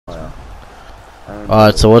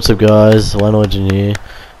Alright, so what's up guys, Leonard here,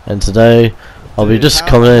 and today I'll be just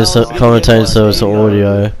commentating service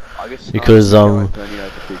audio because I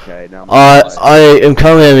am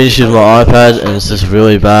currently having issues with my iPad and it's just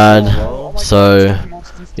really bad. So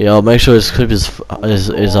yeah, I'll make sure this clip is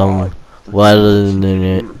louder than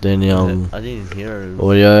the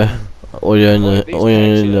audio in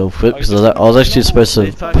the clip, because I was actually supposed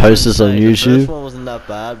to post this on YouTube, and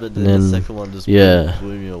then yeah,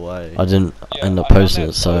 I didn't end up posting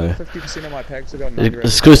it. So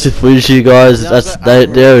exclusive footage to you guys. There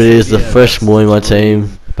it is, the fresh boy in my team.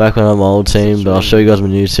 Back when I'm my old team, but I'll show you guys my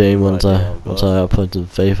new team once I upload to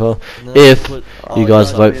FIFA. If you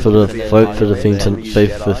guys vote for the thing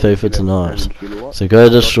for FIFA tonight, so go to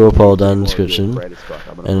the straw poll down in the description,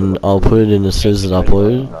 and I'll put it in as soon as it's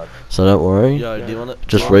uploaded. So don't worry,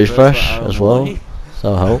 just refresh as well,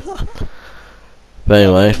 that'll help. But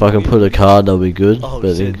anyway, if I can put a card, that'll be good. But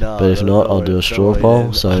if not, I'll do a straw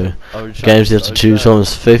poll. So games you have to choose from is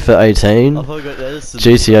FIFA 18,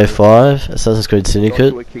 GTA 5, Assassin's Creed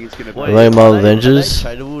Syndicate, Rainbow Avengers,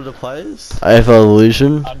 AFL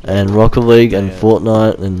Evolution, and Rocket League, and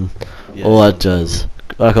Fortnite, and all that jazz.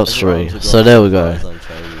 Black Ops 3. So there we go.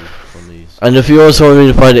 And if you also want me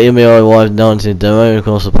to play the EMEI Live 19 demo, you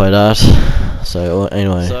can also play that. So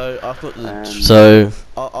anyway, I'm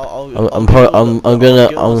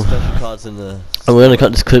gonna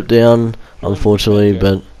cut this clip down, unfortunately,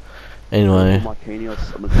 but anyway,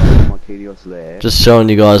 just showing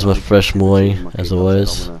you guys my fresh moi as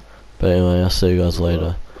always. But anyway, I'll see you guys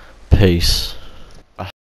later. Peace.